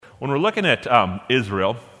When we're looking at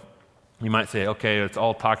Israel, you might say, okay, it's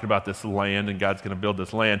all talking about this land and God's going to build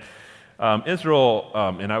this land. Israel,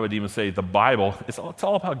 and I would even say the Bible, it's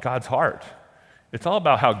all about God's heart. It's all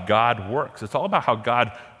about how God works. It's all about how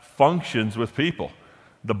God functions with people.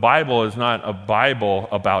 The Bible is not a Bible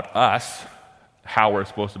about us, how we're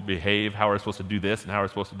supposed to behave, how we're supposed to do this, and how we're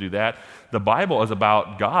supposed to do that. The Bible is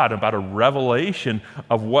about God, about a revelation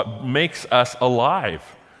of what makes us alive.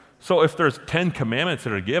 So if there's 10 commandments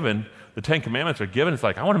that are given, the 10 commandments are given, it's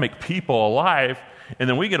like, I want to make people alive. And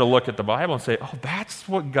then we get to look at the Bible and say, oh, that's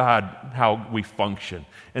what God, how we function.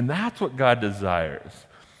 And that's what God desires.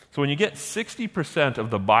 So when you get 60%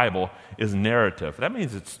 of the Bible is narrative, that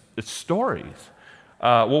means it's stories.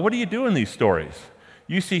 Well, what do you do in these stories?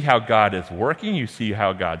 You see how God is working. You see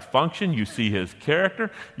how God's function. You see his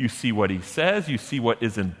character. You see what he says. You see what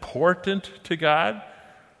is important to God.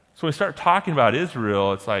 So when we start talking about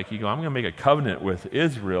Israel, it's like, I'm going to make a covenant with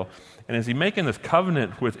Israel. And as he's making this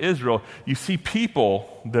covenant with Israel, you see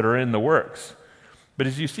people that are in the works. But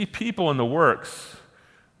as you see people in the works,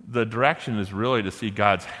 the direction is really to see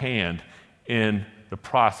God's hand in the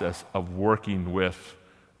process of working with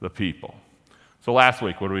the people. So last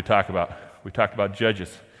week, what did we talk about? We talked about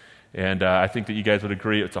Judges. And I think that you guys would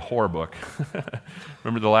agree it's a horror book.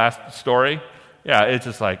 Remember the last story? Yeah, it's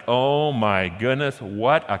just like, oh my goodness,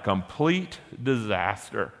 what a complete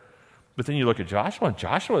disaster. But then you look at Joshua, and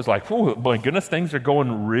Joshua is like, oh my goodness, things are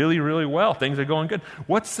going really, really well. Things are going good.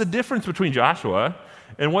 What's the difference between Joshua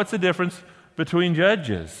and what's the difference between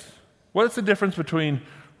Judges? What's the difference between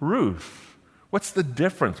Ruth? What's the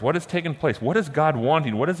difference? What has taken place? What is God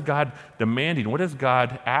wanting? What is God demanding? What is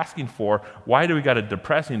God asking for? Why do we got a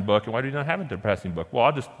depressing book, and why do we not have a depressing book? Well,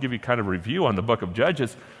 I'll just give you kind of a review on the book of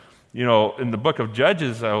Judges. In the book of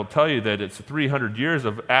Judges, I will tell you that it's 300 years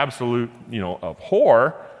of absolute, of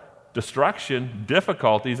horror, destruction,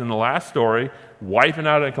 difficulties. In the last story, wiping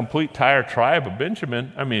out a complete entire tribe of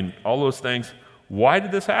Benjamin. I mean, all those things. Why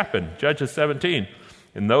did this happen? Judges 17.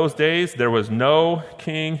 In those days, there was no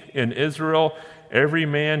king in Israel. Every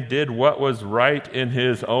man did what was right in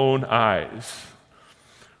his own eyes.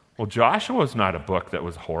 Well, Joshua is not a book that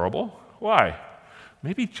was horrible. Why?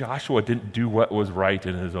 Maybe Joshua didn't do what was right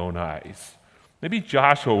in his own eyes. Maybe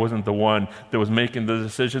Joshua wasn't the one that was making the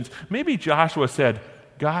decisions. Maybe Joshua said,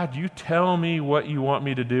 God, you tell me what you want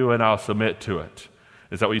me to do and I'll submit to it.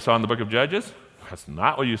 Is that what you saw in the book of Judges? That's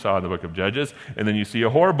not what you saw in the book of Judges. And then you see a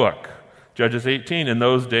horror book. Judges 18, in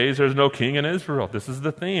those days there's no king in Israel. This is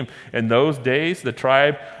the theme. In those days, the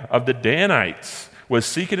tribe of the Danites was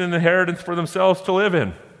seeking an inheritance for themselves to live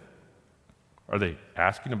in. Are they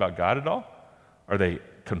asking about God at all? Are they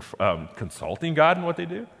consulting God in what they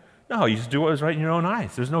do? No, you just do what is right in your own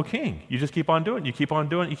eyes. There's no king. You just keep on doing it. You keep on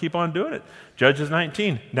doing it. You keep on doing it. Judges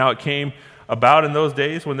 19. Now it came about in those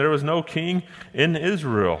days when there was no king in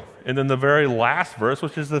Israel. And then the very last verse,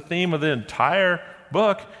 which is the theme of the entire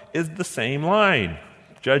book, is the same line.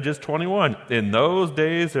 Judges 21. In those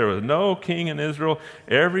days there was no king in Israel.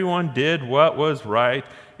 Everyone did what was right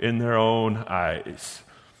in their own eyes.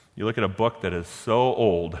 You look at a book that is so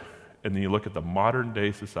old, and then you look at the modern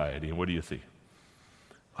day society, and what do you see?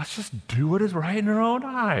 Let's just do what is right in our own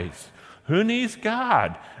eyes. Who needs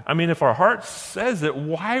God? I mean, if our heart says it,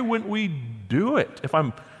 why wouldn't we do it? If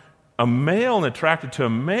I'm a male and attracted to a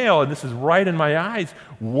male, and this is right in my eyes,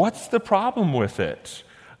 what's the problem with it?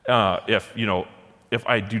 If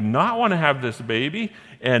I do not want to have this baby,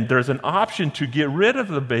 and there's an option to get rid of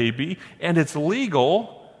the baby, and it's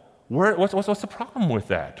legal, what's the problem with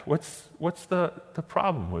that? What's the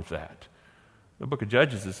problem with that? The book of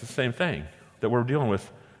Judges is the same thing that we're dealing with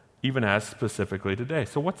even as specifically today.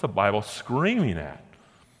 So what's the Bible screaming at?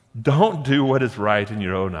 Don't do what is right in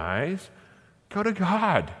your own eyes. Go to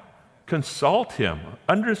God. Consult him.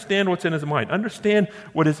 Understand what's in his mind. Understand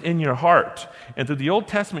what is in your heart. And through the Old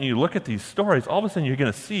Testament, you look at these stories, all of a sudden you're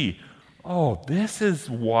going to see, oh, this is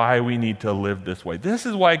why we need to live this way. This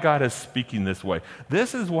is why God is speaking this way.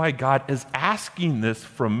 This is why God is asking this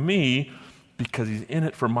from me, because he's in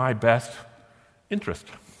it for my best interest.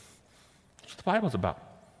 That's what the Bible's about.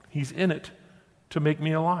 He's in it to make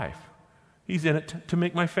me alive. He's in it to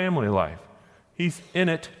make my family alive. He's in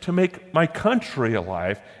it to make my country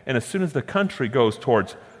alive. And as soon as the country goes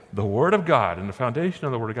towards the Word of God and the foundation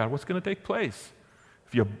of the Word of God, what's going to take place?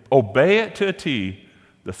 If you obey it to a T,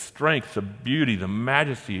 the strength, the beauty, the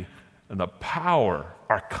majesty, and the power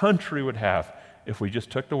our country would have if we just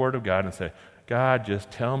took the Word of God and said, God,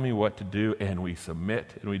 just tell me what to do, and we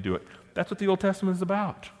submit and we do it. That's what the Old Testament is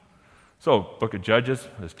about. So, book of Judges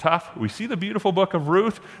is tough. We see the beautiful book of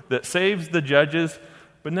Ruth that saves the judges,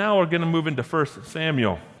 but now we're going to move into 1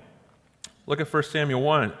 Samuel. Look at 1 Samuel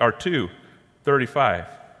 2:35.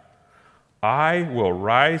 I will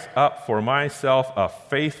rise up for myself a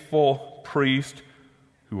faithful priest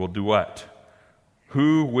who will do what?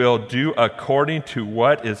 Who will do according to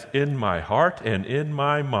what is in my heart and in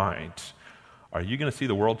my mind. Are you going to see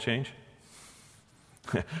the world change?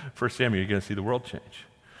 1 Samuel, you're going to see the world change.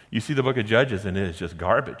 You see the book of Judges, and it is just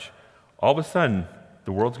garbage. All of a sudden,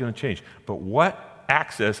 the world's going to change. But what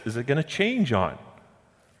axis is it going to change on?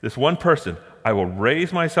 This one person, I will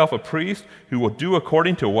raise myself a priest who will do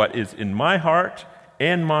according to what is in my heart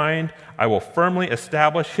and mind. I will firmly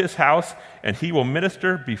establish his house, and he will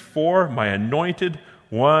minister before my anointed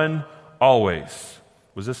one always.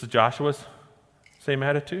 Was this Joshua's same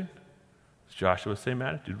attitude? Was Joshua's same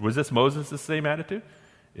attitude? Was this Moses' same attitude?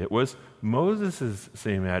 It was Moses'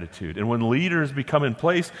 same attitude. And when leaders become in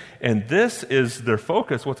place, and this is their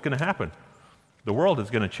focus, what's going to happen? The world is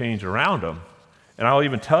going to change around them. And I'll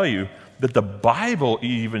even tell you that the Bible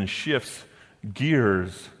even shifts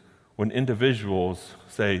gears when individuals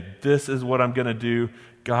say, this is what I'm going to do.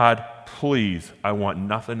 God, please, I want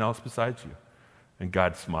nothing else besides you. And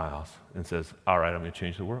God smiles and says, all right, I'm going to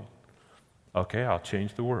change the world. Okay, I'll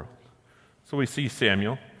change the world. So we see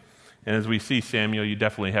Samuel. And as we see Samuel, you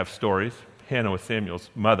definitely have stories. Hannah was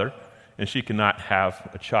Samuel's mother, and she could not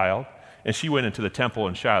have a child. And she went into the temple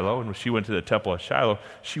in Shiloh, and when she went to the temple of Shiloh,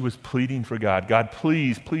 she was pleading for God. God,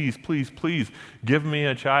 please, please, please, please, give me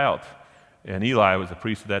a child. And Eli was a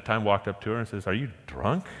priest at that time, walked up to her and says, are you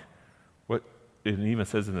drunk? What? It even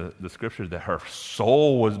says in the scriptures that her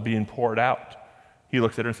soul was being poured out. He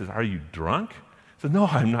looks at her and says, are you drunk? She says, no,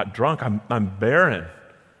 I'm not drunk. I'm barren.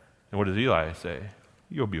 And what does Eli say?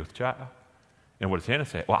 You'll be with child. And what does Hannah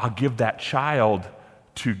say? Well, I'll give that child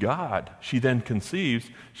to God. She then conceives.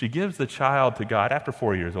 She gives the child to God after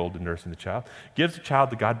 4 years old and nursing the child. Gives the child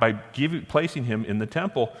to God by placing him in the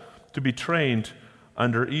temple to be trained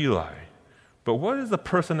under Eli. But what is the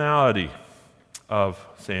personality of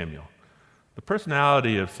Samuel? The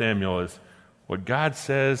personality of Samuel is what God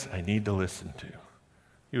says I need to listen to.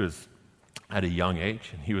 He was at a young age,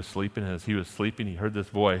 and he was sleeping. And as he was sleeping, he heard this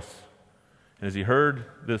voice. And as he heard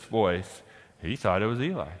this voice, he thought it was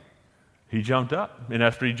Eli. He jumped up. And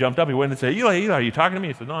after he jumped up, he went and said, Eli, Eli, are you talking to me?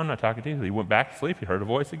 He said, no, I'm not talking to you. He went back to sleep. He heard a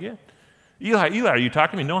voice again. Eli, Eli, are you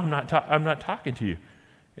talking to me? No, I'm not talking to you.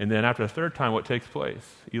 And then after the third time, what takes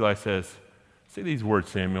place? Eli says, say these words,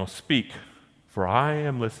 Samuel, speak, for I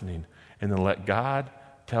am listening. And then let God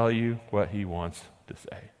tell you what he wants to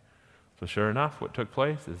say. So sure enough, what took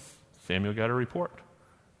place is Samuel got a report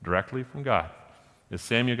directly from God. As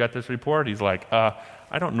Samuel got this report, he's like,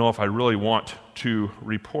 I don't know if I really want to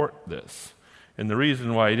report this. And the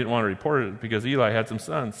reason why he didn't want to report it is because Eli had some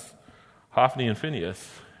sons, Hophni and Phinehas.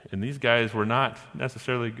 And these guys were not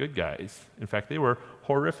necessarily good guys. In fact, they were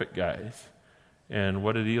horrific guys. And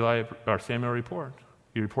what did Samuel report?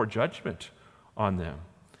 He reported judgment on them.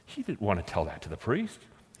 He didn't want to tell that to the priest.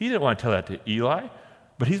 He didn't want to tell that to Eli.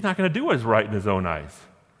 But he's not going to do what is right in his own eyes.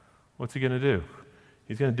 What's he going to do?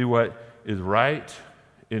 He's going to do what is right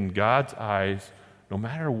in God's eyes, no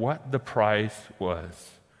matter what the price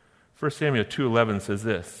was. 1 Samuel 2:11 says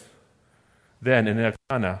this, then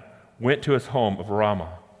Elkanah went to his home of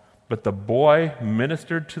Ramah, but the boy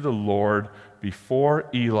ministered to the Lord before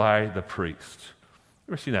Eli the priest.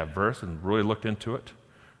 You ever seen that verse and really looked into it?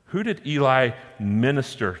 Who did Eli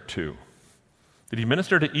minister to? Did he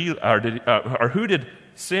minister to Eli, or who did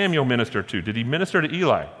Samuel minister to? Did he minister to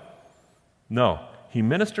Eli? No. He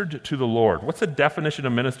ministered to the Lord. What's the definition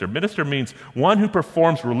of minister? Minister means one who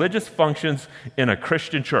performs religious functions in a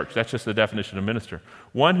Christian church. That's just the definition of minister.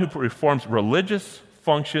 One who performs religious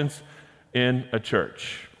functions in a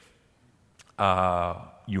church.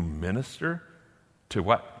 You minister to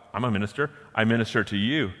what? I'm a minister. I minister to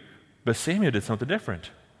you. But Samuel did something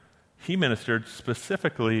different. He ministered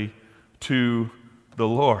specifically to the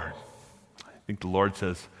Lord. I think the Lord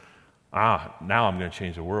says, now I'm going to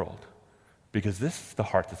change the world. Because this is the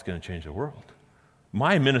heart that's going to change the world.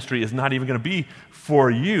 My ministry is not even going to be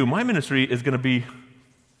for you. My ministry is going to be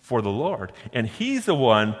for the Lord. And he's the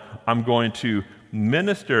one I'm going to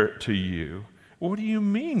minister to you. What do you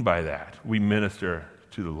mean by that? We minister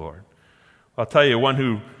to the Lord. I'll tell you, one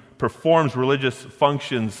who performs religious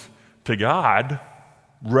functions to God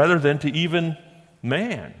rather than to even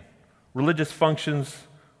man. Religious functions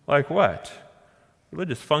like what?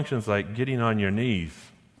 Religious functions like getting on your knees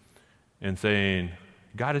and saying,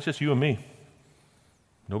 God, it's just you and me.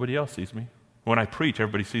 Nobody else sees me. When I preach,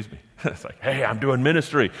 everybody sees me. It's like, hey, I'm doing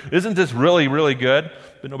ministry. Isn't this really, really good?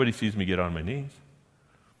 But nobody sees me get on my knees.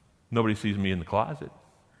 Nobody sees me in the closet.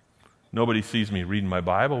 Nobody sees me reading my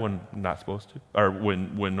Bible when I'm not supposed to, or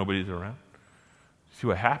when nobody's around. See,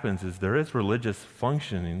 what happens is there is religious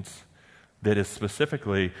functionings that is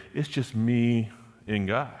specifically, it's just me and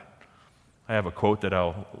God. I have a quote that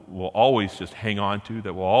will always just hang on to,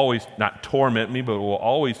 that will always not torment me, but will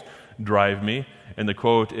always drive me. And the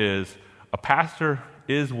quote is, a pastor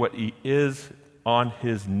is what he is on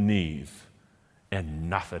his knees and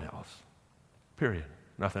nothing else. Period.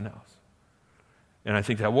 Nothing else. And I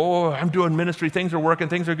think that, whoa, I'm doing ministry, things are working,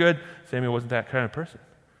 things are good. Samuel wasn't that kind of person.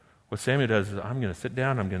 What Samuel does is, I'm going to sit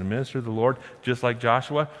down, I'm going to minister to the Lord, just like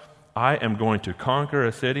Joshua. I am going to conquer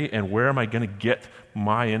a city, and where am I going to get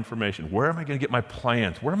my information? Where am I going to get my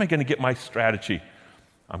plans? Where am I going to get my strategy?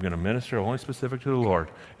 I'm going to minister only specific to the Lord.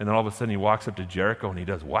 And then all of a sudden he walks up to Jericho, and he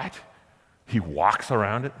does what? He walks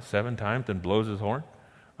around it 7 times and blows his horn?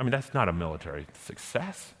 I mean, that's not a military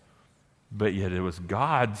success. But yet it was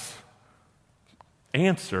God's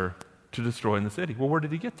answer to destroying the city. Well, where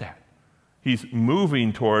did he get that? He's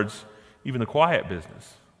moving towards even the quiet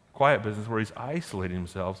business where he's isolating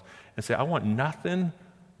himself and say, I want nothing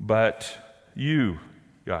but you,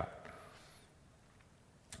 God.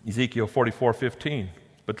 Ezekiel 44:15.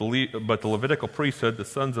 But the Levitical priesthood, the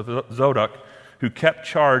sons of Zadok, who kept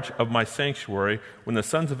charge of my sanctuary, when the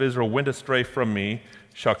sons of Israel went astray from me,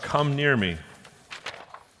 shall come near me.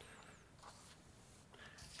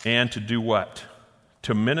 And to do what?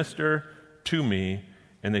 To minister to me,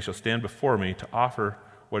 and they shall stand before me to offer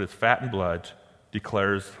what is fat and blood,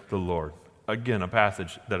 declares the Lord. Again, a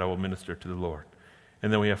passage that I will minister to the Lord.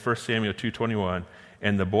 And then we have 1 Samuel 2:21,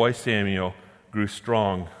 and the boy Samuel grew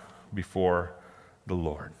strong before the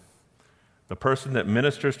Lord. The person that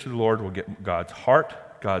ministers to the Lord will get God's heart,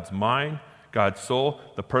 God's mind, God's soul.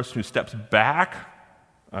 The person who steps back,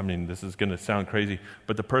 I mean, this is going to sound crazy,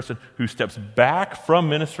 but the person who steps back from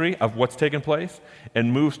ministry of what's taken place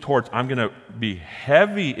and moves towards, I'm going to be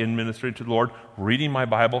heavy in ministry to the Lord, reading my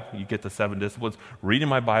Bible, you get the 7 disciplines, reading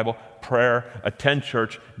my Bible, prayer, attend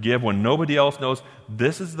church, give when nobody else knows.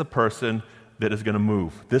 This is the person that is going to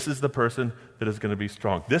move. This is the person that is going to be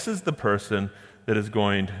strong. This is the person that is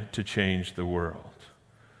going to change the world.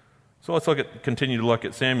 So let's continue to look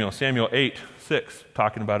at Samuel. Samuel 8:6,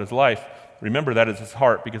 talking about his life. Remember, that is his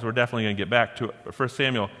heart, because we're definitely going to get back to it. But 1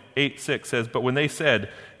 Samuel 8:6 says, but when they said,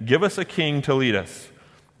 give us a king to lead us,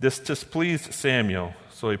 this displeased Samuel,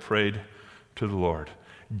 so he prayed to the Lord.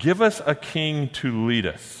 Give us a king to lead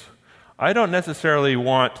us. I don't necessarily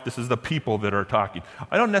want, this is the people that are talking,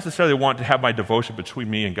 I don't necessarily want to have my devotion between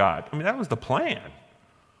me and God. I mean, that was the plan.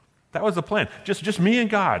 That was the plan. Just me and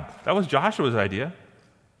God. That was Joshua's idea.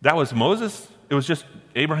 That was Moses. It was just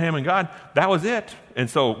Abraham and God. That was it. And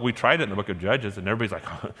so we tried it in the book of Judges, and everybody's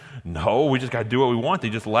like, no, we just got to do what we want. They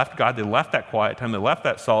just left God. They left that quiet time. They left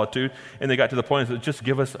that solitude, and they got to the point of, just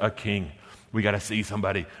give us a king. We got to see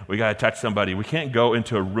somebody. We got to touch somebody. We can't go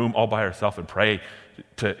into a room all by ourselves and pray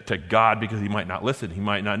to God because he might not listen. He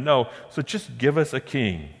might not know. So just give us a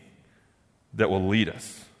king that will lead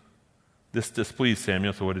us. This displeased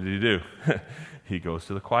Samuel, so what did he do? He goes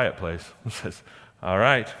to the quiet place and says, all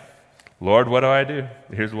right, Lord, what do I do?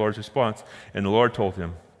 Here's the Lord's response. And the Lord told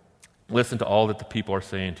him, listen to all that the people are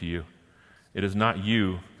saying to you. It is not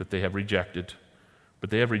you that they have rejected,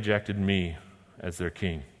 but they have rejected me as their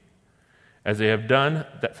king. As they have done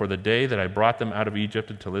that for the day that I brought them out of Egypt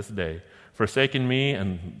until this day, forsaking me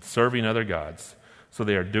and serving other gods. So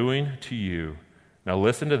they are doing to you. Now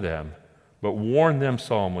listen to them, but warn them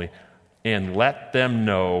solemnly, and let them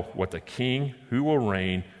know what the king who will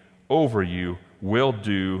reign over you will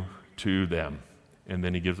do to them. And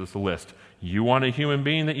then he gives us a list. You want a human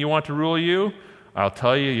being that you want to rule you? I'll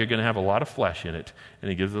tell you, you're going to have a lot of flesh in it. And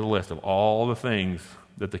he gives us a list of all the things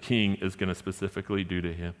that the king is going to specifically do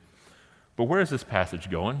to him. But where is this passage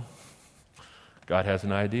going? God has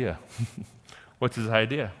an idea. What's his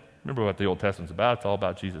idea? Remember what the Old Testament's about. It's all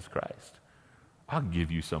about Jesus Christ. I'll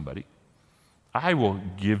give you somebody. I will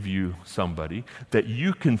give you somebody that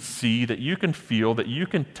you can see, that you can feel, that you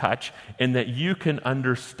can touch, and that you can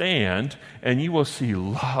understand, and you will see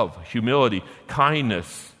love, humility,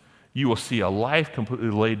 kindness. You will see a life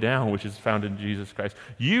completely laid down, which is found in Jesus Christ.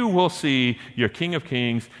 You will see your King of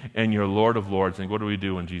Kings and your Lord of Lords. And what do we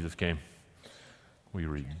do when Jesus came? We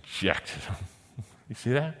rejected him. You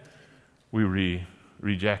see that? We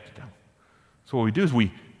rejected him. So what we do is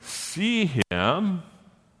we see him,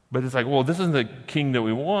 but it's like, well, this isn't the king that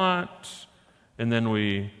we want, and then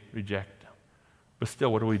we reject him. But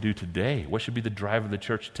still, what do we do today? What should be the drive of the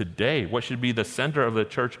church today? What should be the center of the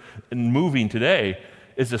church in moving today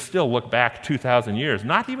is to still look back 2,000 years,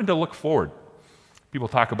 not even to look forward. People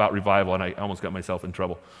talk about revival, and I almost got myself in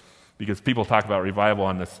trouble because people talk about revival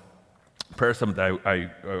on this prayer summit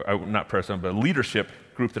that not prayer summit, but a leadership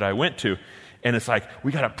group that I went to, And it's like,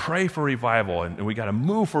 we got to pray for revival, and we got to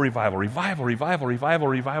move for revival.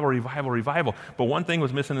 But one thing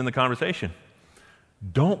was missing in the conversation.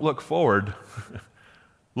 Don't look forward,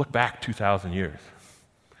 look back 2,000 years.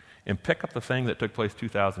 And pick up the thing that took place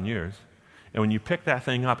 2,000 years. And when you pick that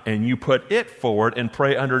thing up and you put it forward and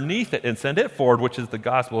pray underneath it and send it forward, which is the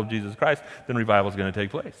gospel of Jesus Christ, then revival is going to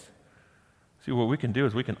take place. See, what we can do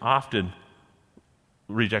is we can often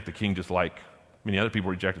reject the king just like many other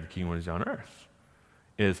people rejected the king when he was on earth.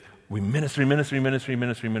 Is we ministry,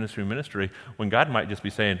 when God might just be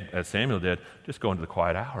saying, as Samuel did, just go into the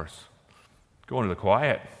quiet hours. Go into the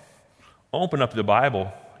quiet. Open up the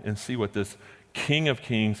Bible and see what this King of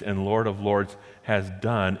Kings and Lord of Lords has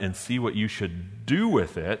done and see what you should do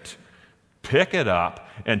with it. Pick it up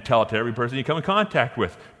and tell it to every person you come in contact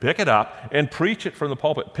with. Pick it up and preach it from the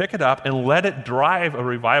pulpit. Pick it up and let it drive a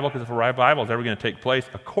revival, because if a revival is ever going to take place,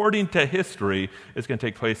 according to history, it's going to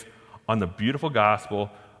take place on the beautiful gospel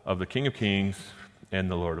of the King of Kings and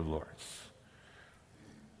the Lord of Lords.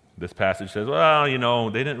 This passage says, well,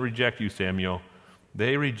 they didn't reject you, Samuel.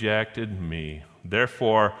 They rejected me.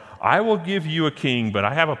 Therefore, I will give you a king, but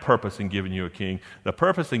I have a purpose in giving you a king. The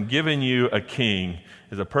purpose in giving you a king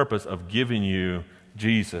is a purpose of giving you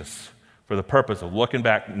Jesus, for the purpose of looking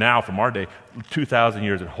back now from our day, 2,000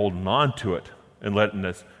 years, and holding on to it and letting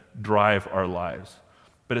us drive our lives.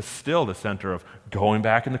 But it's still the center of going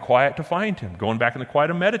back in the quiet to find him, going back in the quiet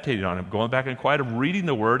of meditating on him, going back in the quiet of reading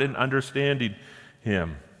the word and understanding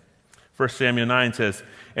him. 1 Samuel 9 says,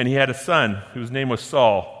 and he had a son whose name was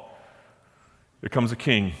Saul. There comes a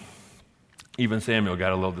king. Even Samuel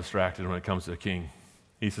got a little distracted when it comes to a king.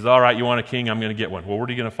 He says, all right, you want a king? I'm going to get one. Well, what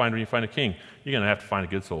are you going to find when you find a king? You're going to have to find a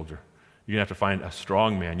good soldier. You're going to have to find a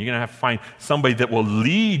strong man. You're going to have to find somebody that will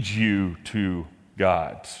lead you to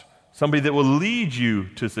God, somebody that will lead you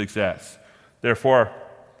to success. Therefore,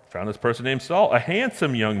 I found this person named Saul, a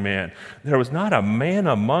handsome young man. There was not a man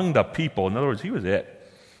among the people, in other words, he was it,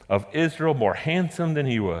 of Israel more handsome than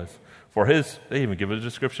he was. For they even give a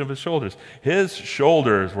description of his shoulders. His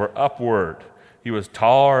shoulders were upward. He was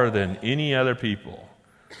taller than any other people.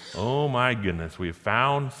 Oh my goodness, we have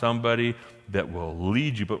found somebody that will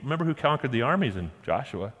lead you. But remember who conquered the armies in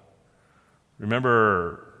Joshua?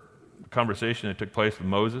 Remember the conversation that took place with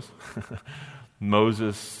Moses?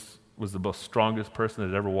 Moses was the most strongest person that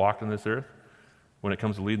had ever walked on this earth when it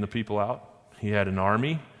comes to leading the people out. He had an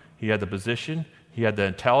army. He had the position. He had the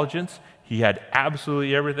intelligence. He had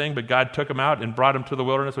absolutely everything, but God took him out and brought him to the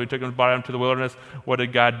wilderness. So he took him and brought him to the wilderness. What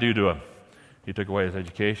did God do to him? He took away his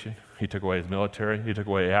education. He took away his military. He took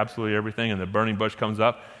away absolutely everything, and the burning bush comes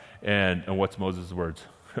up, and what's Moses' words?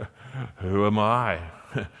 Who am I?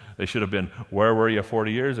 They should have been, where were you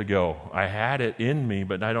 40 years ago? I had it in me,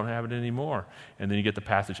 but I don't have it anymore. And then you get the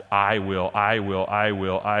passage, I will.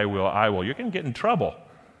 You're going to get in trouble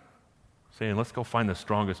saying, let's go find the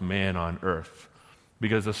strongest man on earth.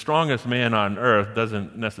 Because the strongest man on earth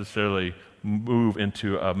doesn't necessarily move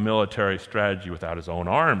into a military strategy without his own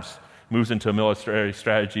arms. Moves into a military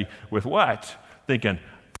strategy with what? Thinking,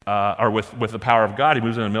 or with the power of God. He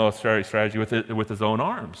moves into a military strategy with his own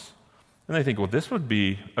arms. And they think, well, this would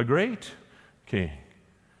be a great king.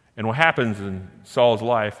 And what happens in Saul's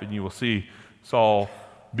life, and you will see Saul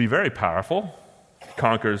be very powerful,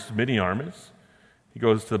 conquers many armies. He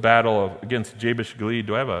goes to the battle against Jabesh Gilead.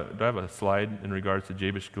 Do I have a slide in regards to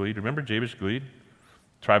Jabesh Gilead? Remember Jabesh Gilead?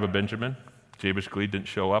 Tribe of Benjamin. Jabesh Gilead didn't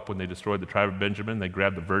show up when they destroyed the tribe of Benjamin. They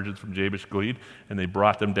grabbed the virgins from Jabesh Gilead and they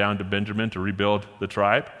brought them down to Benjamin to rebuild the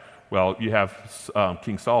tribe. Well, you have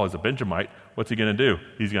King Saul as a Benjamite. What's he going to do?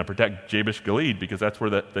 He's going to protect Jabesh Gilead because that's where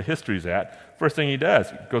the history's at. First thing he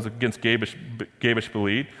does, he goes against Jabesh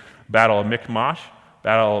Gilead, battle of Michmash,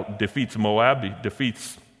 defeats Moab, he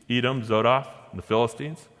defeats Edom, Zodaph, the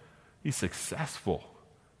Philistines. He's successful.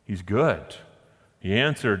 He's good. He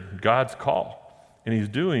answered God's call, and he's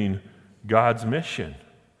doing God's mission.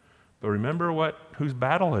 But remember whose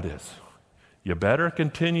battle it is. You better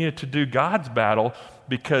continue to do God's battle,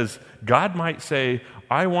 because God might say,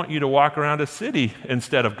 I want you to walk around a city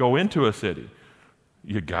instead of go into a city.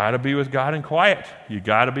 You got to be with God in quiet. You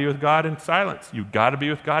got to be with God in silence. You got to be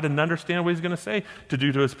with God and understand what he's going to say to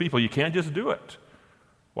do to his people. You can't just do it.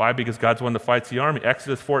 Why? Because God's the one that fights the army.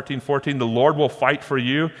 Exodus 14:14, the Lord will fight for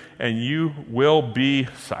you, and you will be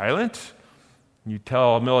silent. You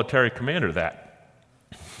tell a military commander that.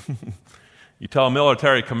 You tell a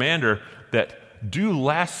military commander that do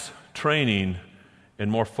less training and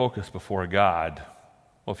more focus before God.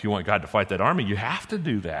 Well, if you want God to fight that army, you have to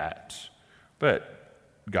do that. But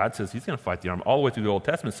God says he's going to fight the army all the way through the Old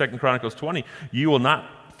Testament. 2 Chronicles 20, you will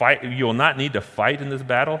not fight. You will not need to fight in this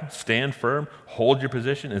battle. Stand firm, hold your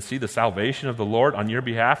position, and see the salvation of the Lord on your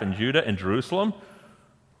behalf in Judah and Jerusalem.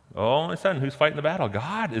 All of a sudden, who's fighting the battle?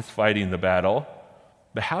 God is fighting the battle.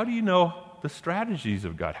 But how do you know the strategies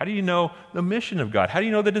of God? How do you know the mission of God? How do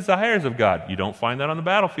you know the desires of God? You don't find that on the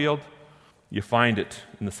battlefield. You find it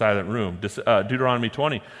in the silent room. Deuteronomy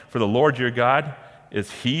 20, for the Lord your God is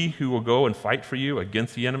he who will go and fight for you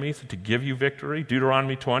against the enemies to give you victory.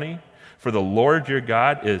 Deuteronomy 20, for the Lord your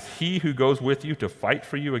God is he who goes with you to fight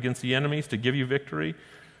for you against the enemies to give you victory.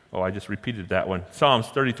 Oh, I just repeated that one. Psalms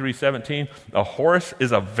 33:17, a horse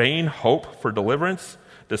is a vain hope for deliverance.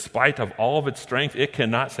 Despite of all of its strength, it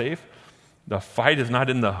cannot save. The fight is not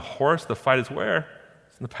in the horse. The fight is where?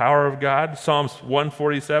 It's in the power of God. Psalms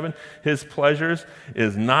 147, his pleasures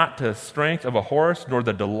is not the strength of a horse, nor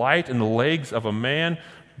the delight in the legs of a man,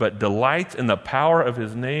 but delights in the power of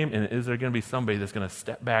his name. And is there going to be somebody that's going to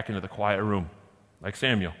step back into the quiet room, like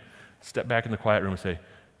Samuel, step back in the quiet room and say,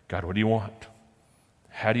 God, what do you want?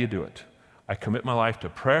 How do you do it? I commit my life to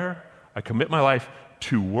prayer. I commit my life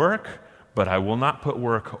to work, but I will not put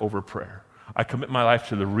work over prayer. I commit my life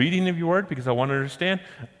to the reading of your word because I want to understand,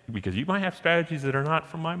 because you might have strategies that are not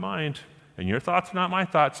from my mind, and your thoughts are not my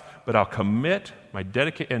thoughts, but I'll commit my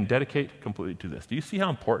dedicate completely to this. Do you see how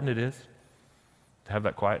important it is to have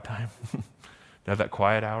that quiet time, to have that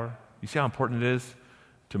quiet hour? You see how important it is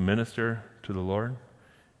to minister to the Lord?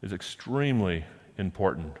 It's extremely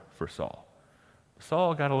important for Saul.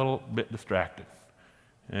 Saul got a little bit distracted.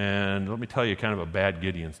 And let me tell you kind of a bad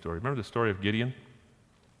Gideon story. Remember the story of Gideon?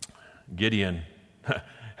 Gideon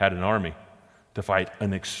had an army to fight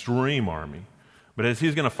an extreme army. But as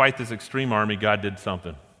he's going to fight this extreme army, God did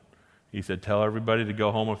something. He said, tell everybody to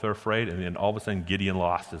go home if they're afraid. And then all of a sudden, Gideon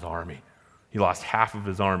lost his army. He lost half of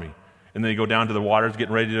his army. And then they go down to the waters,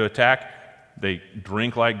 getting ready to attack. They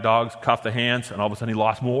drink like dogs, cuff the hands, and all of a sudden he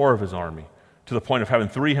lost more of his army, to the point of having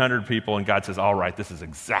 300 people, and God says, all right, this is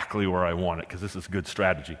exactly where I want it, because this is good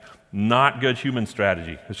strategy. Not good human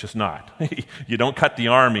strategy. It's just not. You don't cut the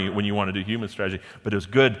army when you want to do human strategy, but it was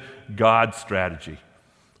good God strategy.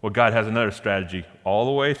 Well, God has another strategy all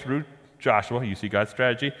the way through Joshua. You see God's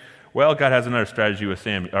strategy? Well, God has another strategy with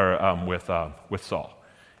Saul.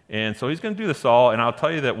 And so he's going to do the Saul, and I'll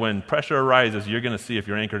tell you that when pressure arises, you're going to see if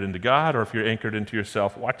you're anchored into God or if you're anchored into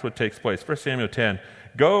yourself. Watch what takes place. 1 Samuel 10,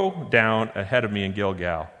 go down ahead of me in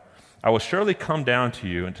Gilgal. I will surely come down to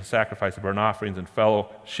you and to sacrifice the burnt offerings and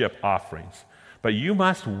fellowship offerings. But you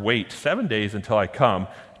must wait 7 days until I come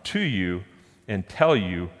to you and tell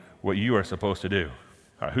you what you are supposed to do.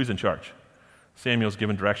 All right, who's in charge? Samuel's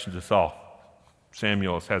given directions to Saul.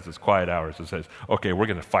 Samuel has his quiet hours and says, okay, we're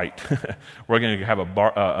going to fight. We're going to have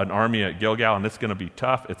an army at Gilgal, and it's going to be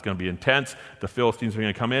tough. It's going to be intense. The Philistines are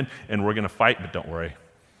going to come in, and we're going to fight, but don't worry.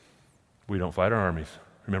 We don't fight our armies.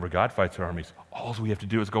 Remember, God fights our armies. All we have to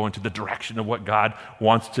do is go into the direction of what God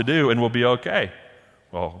wants to do, and we'll be okay.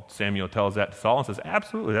 Well, Samuel tells that to Saul and says,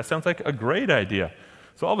 absolutely, that sounds like a great idea.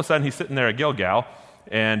 So all of a sudden, he's sitting there at Gilgal,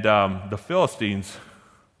 and the Philistines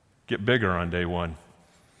get bigger on day one.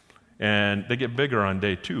 And they get bigger on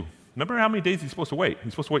day 2. Remember how many days he's supposed to wait?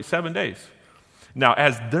 He's supposed to wait 7 days. Now,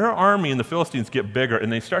 as their army and the Philistines get bigger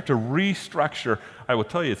and they start to restructure, I will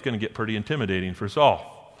tell you it's going to get pretty intimidating for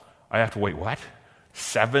Saul. I have to wait, what?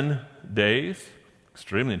 7 days?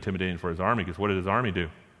 Extremely intimidating for his army, because what did his army do?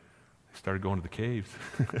 They started going to the caves.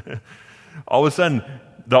 All of a sudden,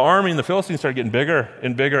 the army and the Philistines started getting bigger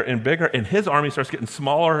and bigger and bigger, and his army starts getting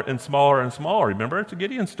smaller and smaller and smaller. Remember, it's a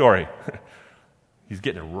Gideon story. He's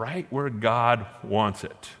getting it right where God wants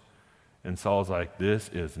it. And Saul's like, this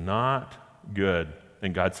is not good.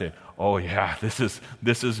 And God's saying, oh yeah, this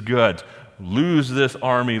is good. Lose this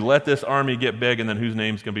army, let this army get big, and then whose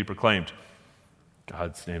name's going to be proclaimed?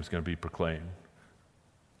 God's name's going to be proclaimed.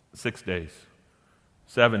 6 days,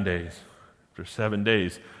 7 days. After 7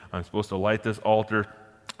 days, I'm supposed to light this altar.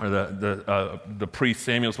 Or the priest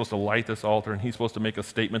Samuel is supposed to light this altar, and he's supposed to make a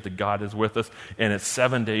statement that God is with us, and it's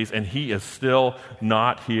 7 days, and he is still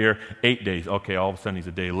not here. 8 days. Okay, all of a sudden he's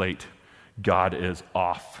a day late. God is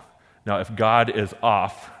off. Now, if God is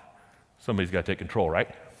off, somebody's got to take control, right?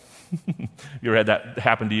 You ever had that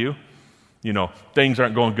happen to you? You know, things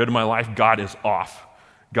aren't going good in my life. God is off.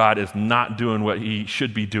 God is not doing what he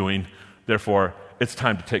should be doing. Therefore, it's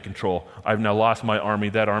time to take control. I've now lost my army.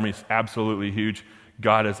 That army's absolutely huge.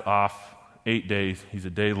 God is off 8 days. He's a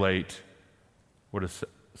day late. What does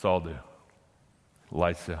Saul do?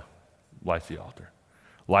 Lights the altar.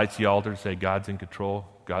 Lights the altar to say God's in control.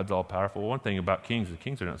 God's all powerful. One thing about kings is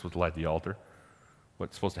kings are not supposed to light the altar.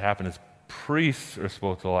 What's supposed to happen is priests are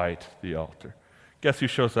supposed to light the altar. Guess who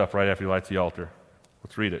shows up right after he lights the altar?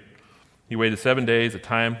 Let's read it. He waited 7 days, a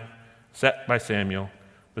time set by Samuel.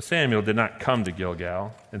 But Samuel did not come to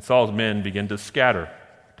Gilgal, and Saul's men began to scatter.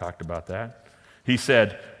 Talked about that. He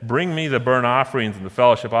said, "Bring me the burnt offerings and the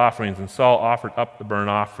fellowship offerings." And Saul offered up the burnt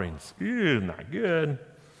offerings. Ew, not good.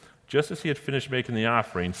 Just as he had finished making the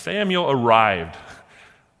offering, Samuel arrived.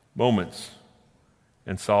 Moments.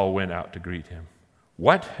 And Saul went out to greet him.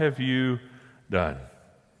 "What have you done?"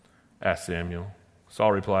 asked Samuel.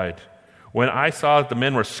 Saul replied, "When I saw that the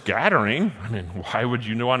men were scattering," why would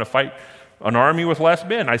you want to fight an army with less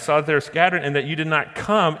men? "I saw that they were scattered and that you did not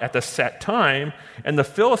come at the set time, and the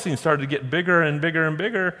Philistines started to get bigger and bigger and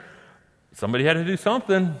bigger. Somebody had to do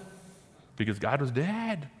something because God was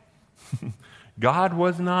dead." God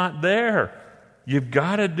was not there. You've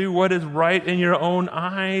got to do what is right in your own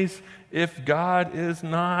eyes if God is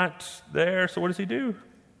not there. So what does he do?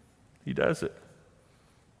 He does it.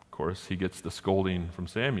 Of course, he gets the scolding from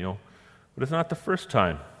Samuel, but it's not the first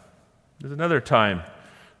time. There's another time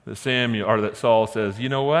that Saul says, "You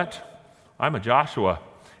know what? I'm a Joshua,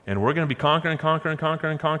 and we're going to be conquering,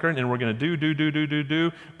 and we're going to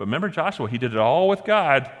do. But remember Joshua, he did it all with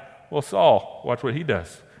God. Well, Saul, watch what he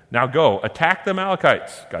does. Now go, attack the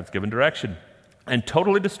Amalekites." God's given direction. "And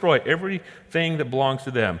totally destroy everything that belongs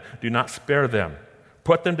to them. Do not spare them.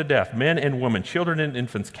 Put them to death, men and women, children and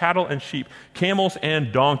infants, cattle and sheep, camels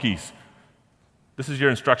and donkeys." This is your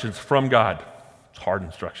instructions from God. It's hard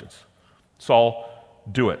instructions. Saul,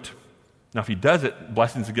 do it. Now, if he does it,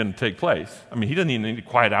 blessings are going to take place. He doesn't even need a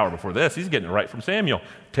quiet hour before this. He's getting it right from Samuel.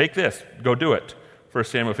 Take this. Go do it.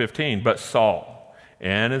 1 Samuel 15. But Saul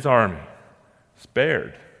and his army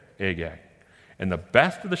spared Agag, and the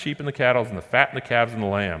best of the sheep and the cattle, and the fat and the calves and the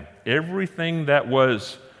lamb, everything that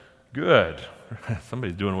was good.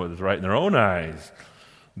 Somebody's doing what is right in their own eyes.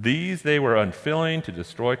 These they were unfilling to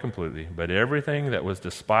destroy completely, but everything that was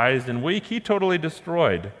despised and weak he totally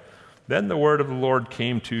destroyed. Then the word of the Lord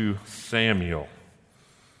came to Samuel.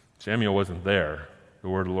 Samuel wasn't there. The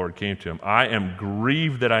word of the Lord came to him. "I am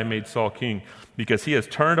grieved that I made Saul king, because he has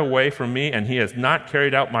turned away from me, and he has not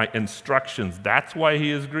carried out my instructions." That's why he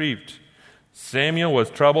is grieved. Samuel was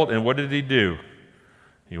troubled, and what did he do?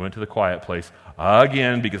 He went to the quiet place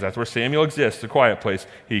again, because that's where Samuel exists, the quiet place.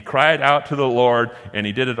 He cried out to the Lord, and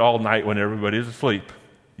he did it all night when everybody was asleep.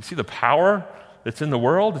 You see the power that's in the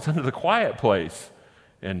world? It's under the quiet place.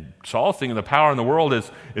 And Saul's thinking the power in the world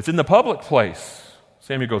it's in the public place.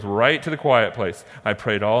 Samuel goes right to the quiet place. "I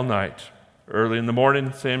prayed all night." Early in the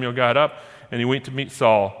morning, Samuel got up, and he went to meet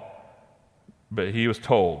Saul. But he was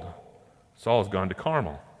told, "Saul has gone to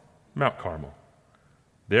Carmel, Mount Carmel.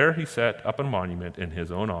 There he set up a monument in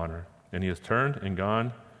his own honor, and he has turned and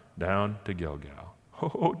gone down to Gilgal."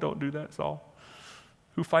 Oh, don't do that, Saul.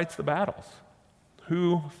 Who fights the battles?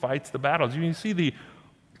 Who fights the battles? You see the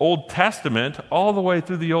Old Testament, all the way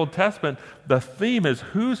through the Old Testament, the theme is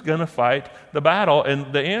who's going to fight the battle?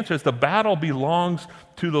 And the answer is the battle belongs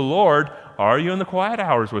to the Lord. Are you in the quiet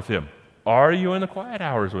hours with him? Are you in the quiet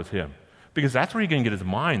hours with him? Because that's where you're going to get his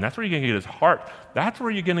mind. That's where you're going to get his heart. That's where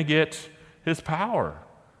you're going to get his power,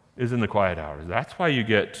 is in the quiet hours. That's why you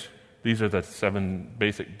get, these are the 7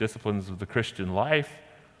 basic disciplines of the Christian life,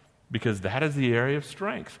 because that is the area of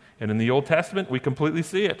strength. And in the Old Testament, we completely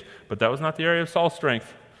see it. But that was not the area of Saul's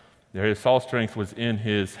strength. The area of Saul's strength was in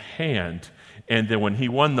his hand. And then when he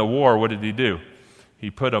won the war, what did he do? He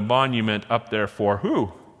put a monument up there for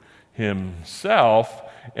who? Himself.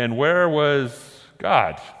 And where was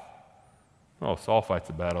God? "Oh, Saul fights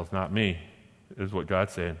the battles, not me," is what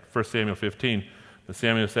God's saying. 1 Samuel 15, but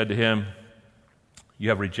Samuel said to him, "You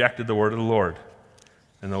have rejected the word of the Lord,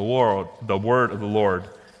 and the word of the Lord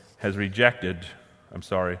has rejected,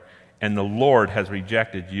 and the Lord has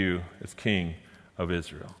rejected you as king of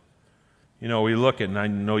Israel." We look at, and I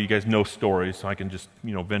know you guys know stories, so I can just,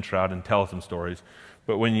 venture out and tell some stories.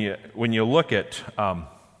 But when you look at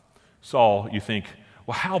Saul, you think,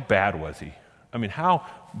 well, how bad was he? How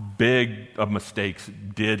big of mistakes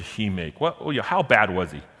did he make? How bad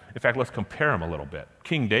was he? In fact, let's compare him a little bit.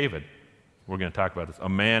 King David, we're going to talk about this. A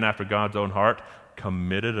man after God's own heart,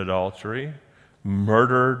 committed adultery,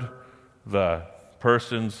 murdered the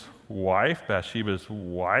person's wife, Bathsheba's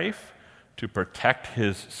wife, to protect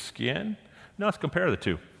his skin. Now let's compare the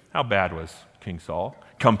two. How bad was King Saul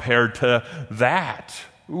compared to that?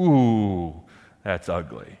 Ooh, that's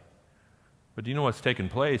ugly. But do you know what's taken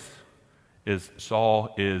place? Is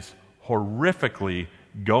Saul is horrifically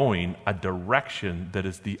going a direction that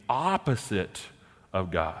is the opposite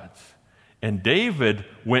of God's. And David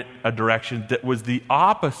went a direction that was the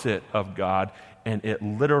opposite of God, and it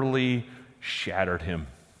literally shattered him.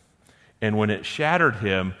 And when it shattered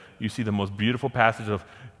him, you see the most beautiful passage of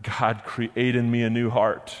God, create in me a new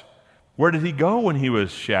heart. Where did he go when he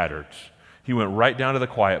was shattered? He went right down to the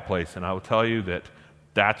quiet place, and I will tell you that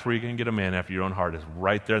that's where you can get a man after your own heart, is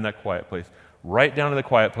right there in that quiet place. Right down to the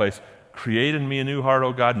quiet place. Create in me a new heart,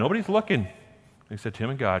 O God. Nobody's looking. He said to him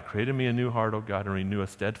and God, create in me a new heart, O God, and renew a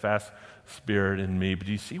steadfast spirit in me. But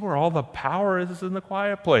do you see where all the power is in the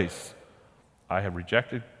quiet place? I have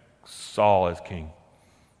rejected Saul as king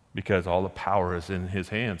because all the power is in his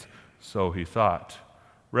hands. So he thought,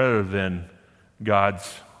 rather than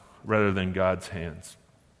God's hands.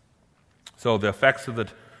 So the effects of the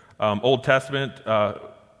Old Testament, I'll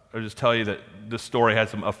just tell you that this story had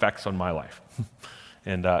some effects on my life.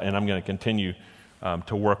 and I'm going to continue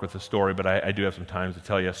to work with the story, but I do have some time to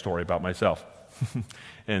tell you a story about myself.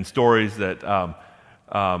 And stories that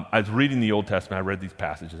I was reading the Old Testament, I read these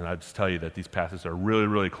passages, and I just tell you that these passages are really,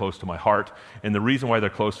 really close to my heart. And the reason why they're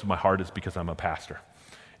close to my heart is because I'm a pastor.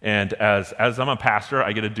 And as I'm a pastor,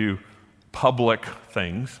 I get to do public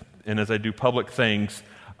things. And as I do public things,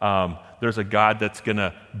 there's a God that's going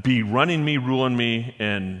to be running me, ruling me,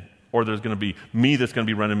 or there's going to be me that's going to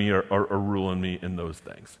be running me or ruling me in those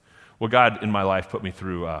things. Well, God in my life put me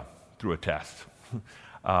through a test,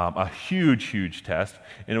 a huge, huge test,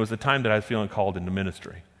 and it was the time that I was feeling called into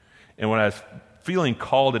ministry. And when I was feeling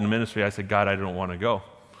called into ministry, I said, God, I don't want to go.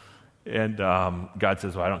 And God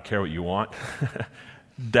says, well, I don't care what you want.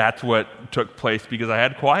 That's what took place because I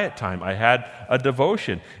had quiet time. I had a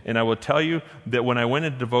devotion. And I will tell you that when I went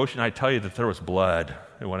into devotion, I tell you that there was blood.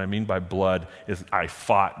 And what I mean by blood is I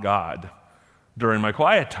fought God during my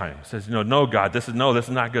quiet time. It says, no, God, this is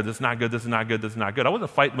not good, this is not good, this is not good, this is not good. I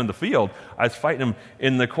wasn't fighting him in the field. I was fighting him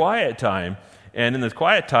in the quiet time. And in this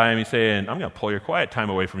quiet time, he's saying, I'm going to pull your quiet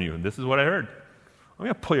time away from you. And this is what I heard. I'm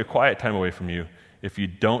going to pull your quiet time away from you if you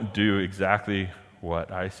don't do exactly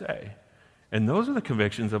what I say. And those are the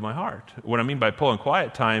convictions of my heart. What I mean by pulling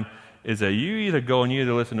quiet time is that you either go and you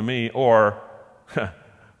either listen to me or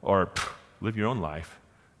live your own life.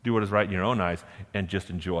 Do what is right in your own eyes and just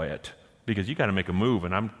enjoy it. Because you got to make a move,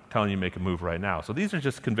 and I'm telling you to make a move right now. So these are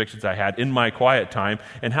just convictions I had in my quiet time.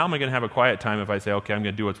 And how am I going to have a quiet time if I say, okay, I'm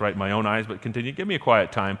going to do what's right in my own eyes, but continue, give me a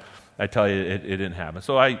quiet time? I tell you, it didn't happen.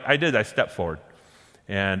 So I did. I stepped forward.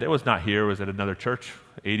 And it was not here. It was at another church.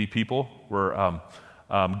 80 people were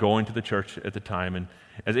going to the church at the time. And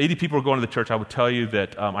as 80 people were going to the church, I would tell you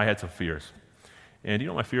that I had some fears. And do you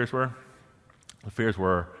know what my fears were? The fears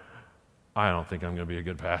were, I don't think I'm going to be a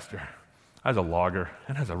good pastor. I was a logger,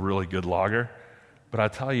 and I was a really good logger. But I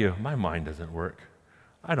tell you, my mind doesn't work.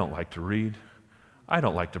 I don't like to read. I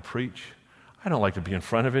don't like to preach. I don't like to be in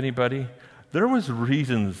front of anybody. There was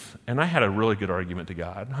reasons, and I had a really good argument to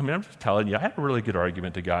God. I mean, I'm just telling you, I had a really good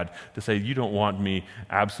argument to God to say, you don't want me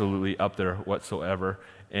absolutely up there whatsoever.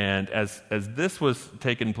 And as this was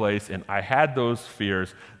taking place, and I had those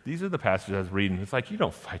fears, these are the passages I was reading. It's like, you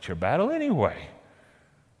don't fight your battle anyway.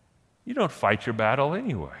 You don't fight your battle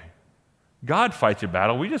anyway. God fights your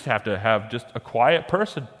battle. We just have to have just a quiet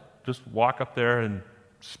person just walk up there and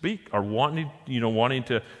speak, or wanting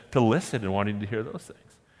to listen and wanting to hear those things.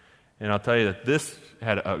 And I'll tell you that this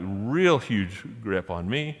had a real huge grip on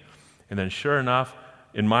me. And then sure enough,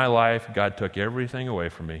 in my life, God took everything away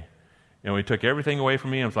from me. And when he took everything away from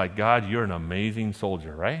me, I was like, God, you're an amazing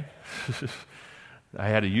soldier, right? I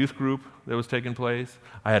had a youth group that was taking place.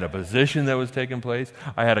 I had a position that was taking place.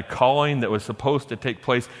 I had a calling that was supposed to take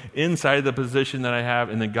place inside the position that I have.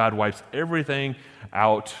 And then God wipes everything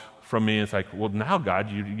out from me. It's like, well, now, God,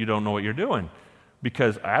 you don't know what you're doing.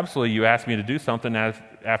 Because absolutely you asked me to do something.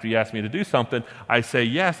 After you asked me to do something, I say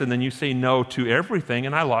yes, and then you say no to everything,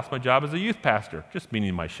 and I lost my job as a youth pastor, just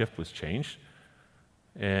meaning my shift was changed.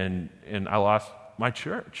 And I lost my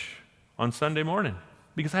church on Sunday morning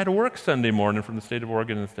because I had to work Sunday morning from the state of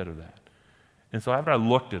Oregon instead of that. And so after I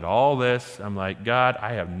looked at all this, I'm like, God,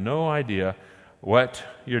 I have no idea what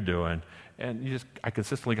you're doing. And I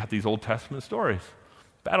consistently got these Old Testament stories.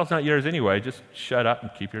 Battle's not yours anyway. Just shut up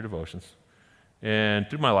and keep your devotions. And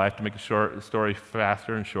through my life, to make a story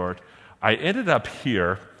faster and short, I ended up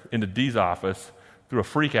here into Dee's office through a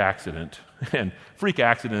freak accident. And freak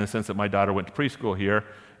accident in the sense that my daughter went to preschool here,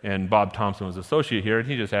 and Bob Thompson was associate here, and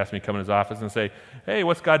he just asked me to come in his office and say, hey,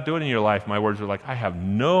 what's God doing in your life? My words were like, I have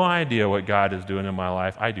no idea what God is doing in my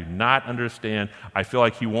life. I do not understand. I feel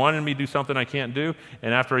like he wanted me to do something I can't do.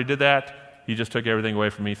 And after he did that, he just took everything away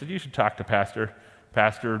from me. He said, you should talk to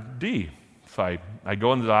Pastor D. So I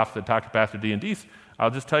go into the office and talk to Pastor D. And D's, I'll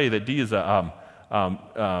just tell you that D is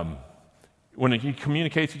when he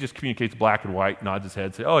communicates, he just communicates black and white, nods his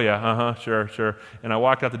head, say, oh yeah, sure. And I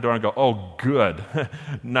walk out the door and go, oh, good.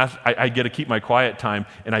 I get to keep my quiet time,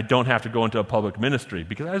 and I don't have to go into a public ministry,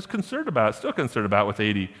 because I was concerned about it, still concerned about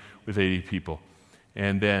it with 80 people.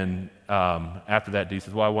 And then after that, Dee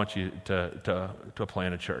says, well, I want you to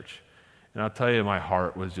plant a church. And I'll tell you, my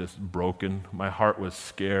heart was just broken. My heart was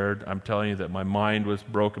scared. I'm telling you that my mind was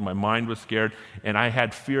broken. My mind was scared. And I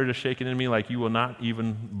had fear just shaking in me like you will not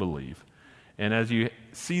even believe. And as you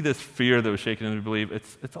see this fear that was shaking in me, believe,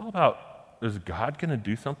 it's all about, is God going to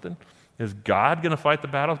do something? Is God going to fight the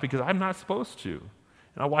battles? Because I'm not supposed to.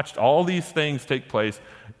 And I watched all these things take place.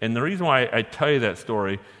 And the reason why I tell you that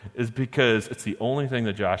story is because it's the only thing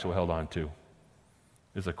that Joshua held on to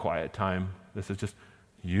is a quiet time. This is just,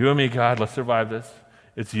 you and me, God, let's survive this.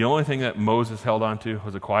 It's the only thing that Moses held on to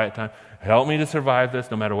was a quiet time. Help me to survive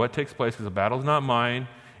this no matter what takes place, because the battle's not mine.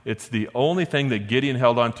 It's the only thing that Gideon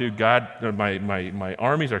held on to. God, my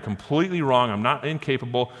armies are completely wrong. I'm not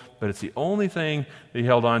incapable, but it's the only thing that he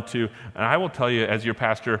held on to. And I will tell you, as your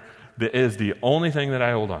pastor, that is the only thing that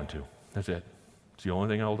I hold on to. That's it. It's the only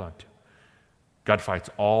thing I hold on to. God fights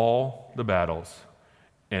all the battles.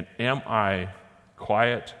 And am I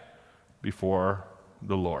quiet before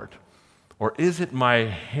the Lord? Or is it my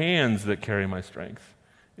hands that carry my strength?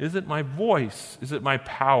 Is it my voice? Is it my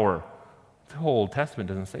power? The Old Testament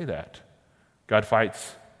doesn't say that. God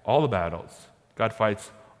fights all the battles. God fights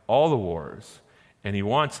all the wars. And he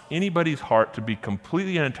wants anybody's heart to be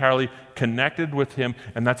completely and entirely connected with him,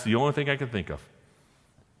 and that's the only thing I can think of.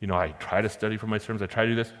 You know, I try to study for my sermons, I try to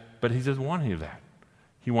do this, but he doesn't want any of that.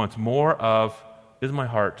 He wants more of, is my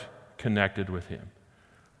heart connected with him?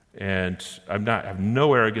 And I have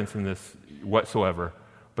no arrogance in this whatsoever,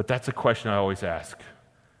 but that's a question I always ask.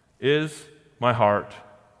 Is my heart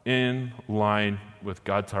in line with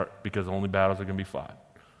God's heart? Because only battles are going to be fought.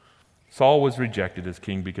 Saul was rejected as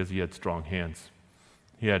king because he had strong hands.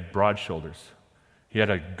 He had broad shoulders. He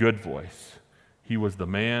had a good voice. He was the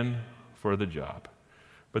man for the job.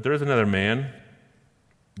 But there is another man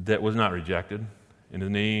that was not rejected, and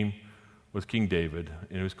his name was King David,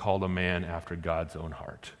 and he was called a man after God's own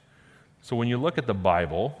heart. So when you look at the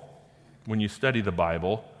Bible, when you study the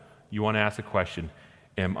Bible, you want to ask the question,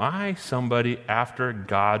 am I somebody after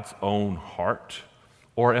God's own heart,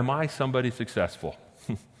 or am I somebody successful?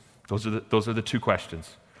 Those are the two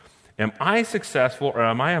questions. Am I successful, or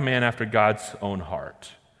am I a man after God's own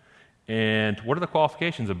heart? And what are the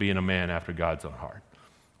qualifications of being a man after God's own heart?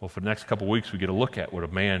 Well, for the next couple of weeks, we get a look at what a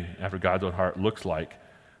man after God's own heart looks like.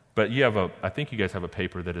 But I think you guys have a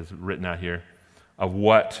paper that is written out here of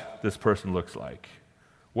what this person looks like.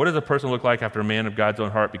 What does a person look like after a man of God's own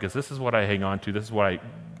heart? Because this is what I hang on to. This is what I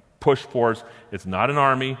push for. It's not an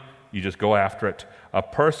army. You just go after it. A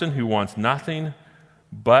person who wants nothing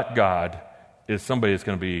but God is somebody that's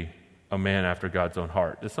going to be a man after God's own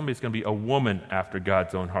heart. Is somebody that's going to be a woman after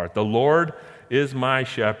God's own heart. The Lord is my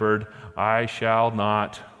shepherd. I shall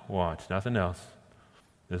not want. Nothing else.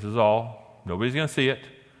 This is all. Nobody's going to see it.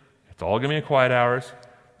 It's all going to be in quiet hours.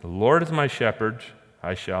 The Lord is my shepherd.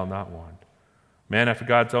 I shall not want. Man after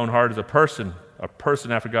God's own heart is a person. A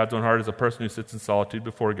person after God's own heart is a person who sits in solitude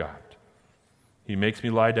before God. He makes me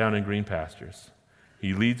lie down in green pastures.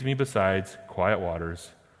 He leads me beside quiet waters.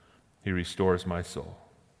 He restores my soul.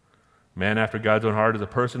 Man after God's own heart is a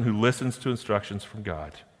person who listens to instructions from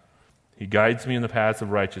God. He guides me in the paths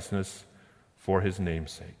of righteousness for his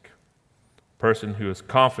name's sake. A person who is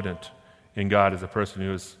confident in God is a person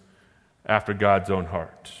who is after God's own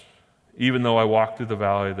heart. Even though I walk through the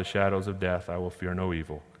valley of the shadows of death, I will fear no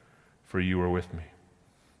evil, for you are with me.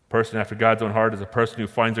 A person after God's own heart is a person who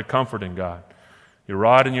finds their comfort in God. Your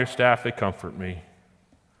rod and your staff, they comfort me.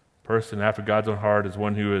 A person after God's own heart is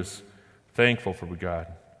one who is thankful for God.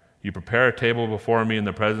 You prepare a table before me in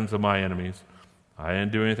the presence of my enemies. I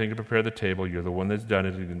didn't do anything to prepare the table. You're the one that's done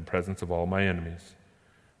it in the presence of all my enemies.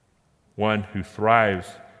 One who thrives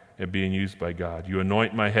at being used by God. You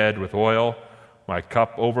anoint my head with oil. My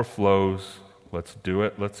cup overflows. Let's do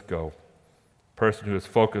it. Let's go. A person who is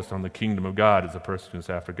focused on the kingdom of God is a person who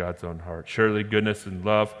is after God's own heart. Surely goodness and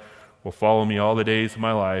love will follow me all the days of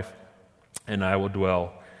my life, and I will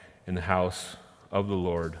dwell in the house of the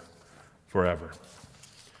Lord forever.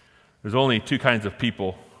 There's only two kinds of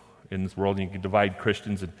people in this world, and you can divide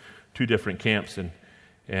Christians in two different camps,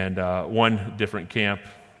 and one different camp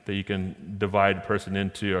that you can divide a Christian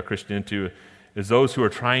into, is those who are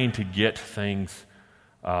trying to get things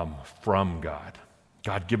from God.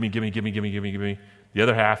 God, give me. The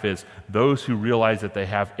other half is those who realize that they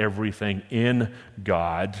have everything in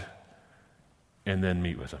God and then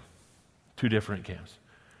meet with Him. Two different camps.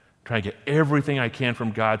 Trying to get everything I can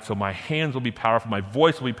from God so my hands will be powerful, my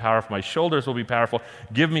voice will be powerful, my shoulders will be powerful.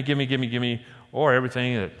 Give me. Or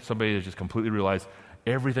everything that somebody has just completely realized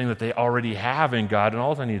everything that they already have in God, and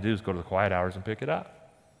all they need to do is go to the quiet hours and pick it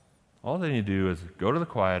up. All they need to do is go to the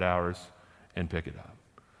quiet hours and pick it up.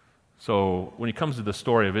 So when it comes to the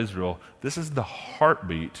story of Israel, this is the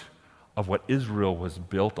heartbeat of what Israel was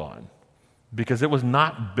built on. Because it was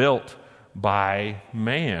not built by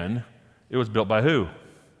man, it was built by who?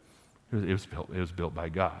 It was built by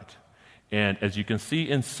God. And as you can see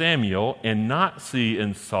in Samuel and not see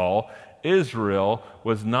in Saul, Israel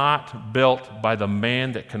was not built by the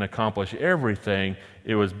man that can accomplish everything.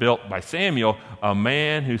 It was built by Samuel, a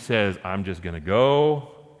man who says, I'm just going to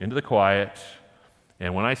go into the quiet,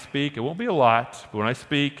 and when I speak, it won't be a lot, but when I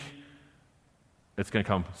speak, it's going to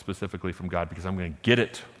come specifically from God because I'm going to get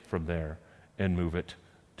it from there and move it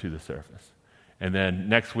to the surface. And then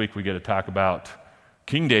next week we get to talk about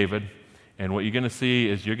King David, and what you're going to see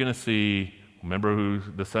is remember who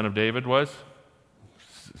the son of David was?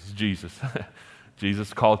 It's Jesus.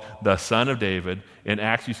 Jesus called the Son of David. In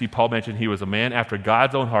Acts, you see Paul mentioned he was a man after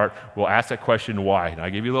God's own heart. We'll ask that question, why? And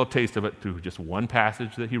I gave you a little taste of it through just one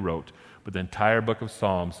passage that he wrote. But the entire book of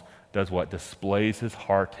Psalms does what? Displays his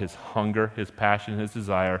heart, his hunger, his passion, his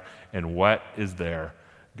desire. And what is there?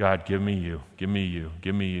 God, give me you, give me you,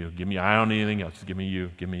 give me you, give me you. I don't need anything else. Just give me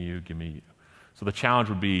you, give me you, give me you. So the challenge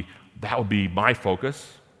would be, that would be my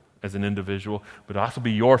focus as an individual, but also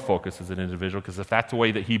be your focus as an individual, because if that's the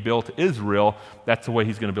way that he built Israel, that's the way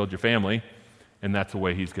he's going to build your family, and that's the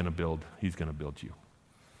way he's going to build you.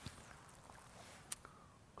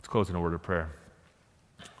 Let's close in a word of prayer.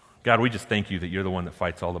 God, we just thank you that you're the one that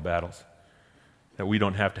fights all the battles, that we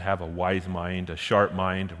don't have to have a wise mind, a sharp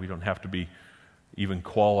mind, we don't have to be even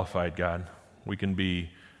qualified, God. We can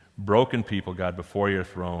be broken people, God, before your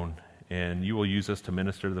throne, and you will use us to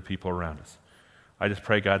minister to the people around us. I just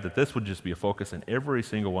pray, God, that this would just be a focus in every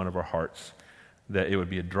single one of our hearts, that it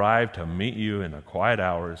would be a drive to meet you in the quiet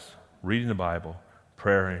hours, reading the Bible,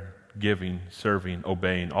 praying, giving, serving,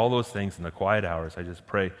 obeying, all those things in the quiet hours. I just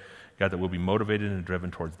pray, God, that we'll be motivated and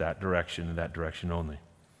driven towards that direction and that direction only.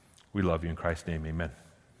 We love you in Christ's name, amen.